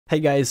Hey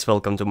guys,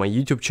 welcome to my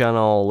YouTube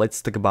channel.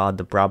 Let's talk about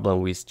the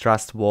problem with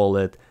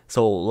TrustWallet.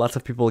 So lots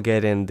of people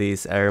get in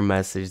this error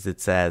message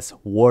that says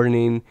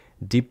warning,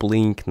 deep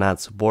link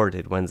not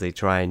supported when they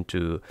trying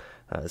to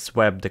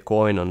swap the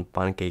coin on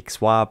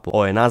PankcakeSwap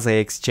or another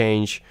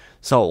exchange.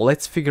 So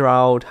let's figure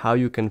out how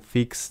you can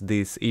fix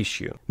this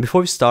issue.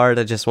 Before we start,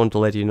 I just want to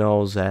let you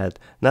know that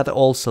not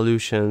all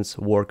solutions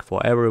work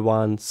for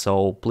everyone,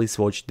 so please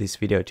watch this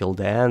video till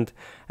the end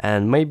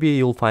and maybe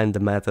you'll find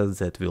the methods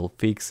that will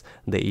fix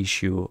the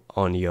issue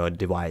on your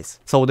device.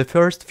 So the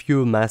first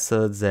few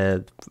methods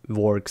that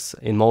works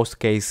in most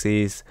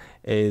cases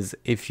is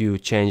if you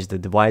change the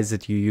device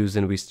that you're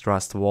using with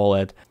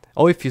TrustWallet,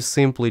 or if you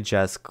simply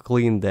just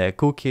clean the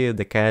cookie,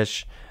 the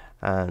cache,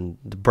 and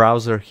the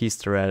browser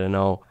history. I don't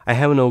know. I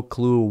have no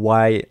clue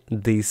why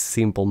these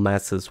simple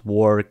methods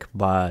work,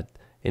 but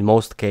in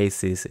most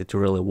cases it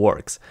really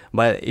works.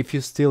 But if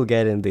you're still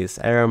getting this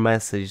error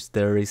message,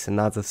 there is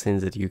another thing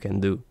that you can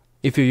do.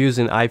 If you're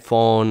using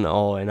iPhone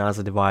or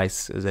another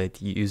device that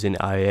you're using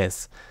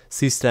iOS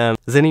system,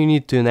 then you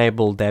need to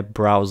enable that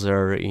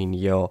browser in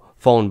your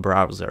phone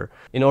browser.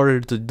 In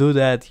order to do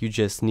that, you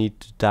just need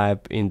to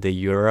type in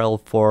the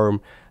URL form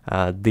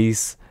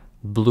these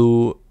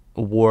blue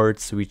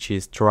words, which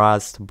is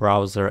trust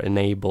browser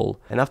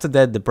enable, and after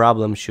that the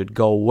problem should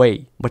go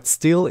away. But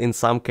still, in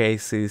some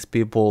cases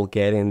people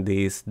getting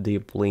this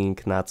deep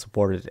link not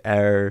supported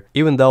error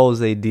even though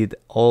they did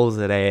all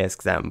that I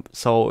asked them.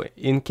 So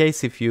in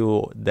case if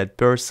you that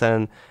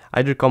person,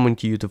 I'd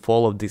recommend you to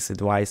follow this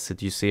advice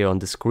that you see on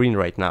the screen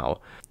right now.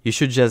 You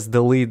should just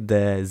delete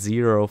the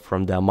 0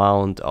 from the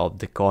amount of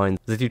the coin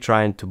that you're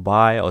trying to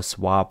buy or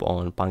swap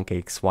on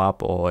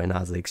PankcakeSwap or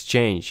another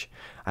exchange.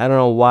 I don't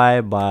know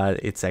why, but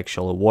it's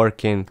actually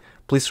working.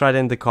 Please write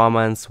in the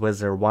comments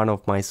whether one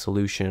of my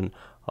solution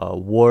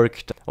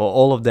worked or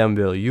all of them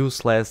were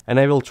useless, and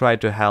I will try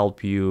to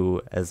help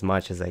you as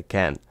much as I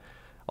can.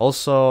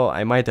 Also,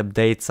 I might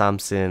update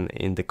something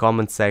in the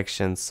comment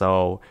section,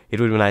 so it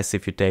would be nice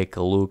if you take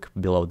a look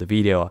below the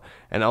video.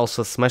 And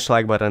also smash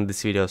like button on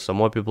this video so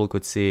more people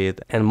could see it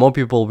and more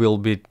people will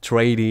be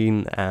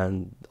trading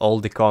and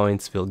all the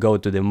coins will go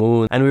to the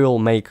moon and we will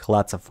make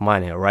lots of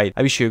money, alright?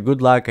 I wish you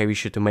good luck, I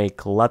wish you to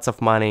make lots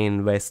of money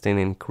investing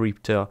in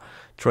crypto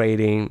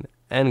trading,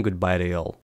 and goodbye to you all.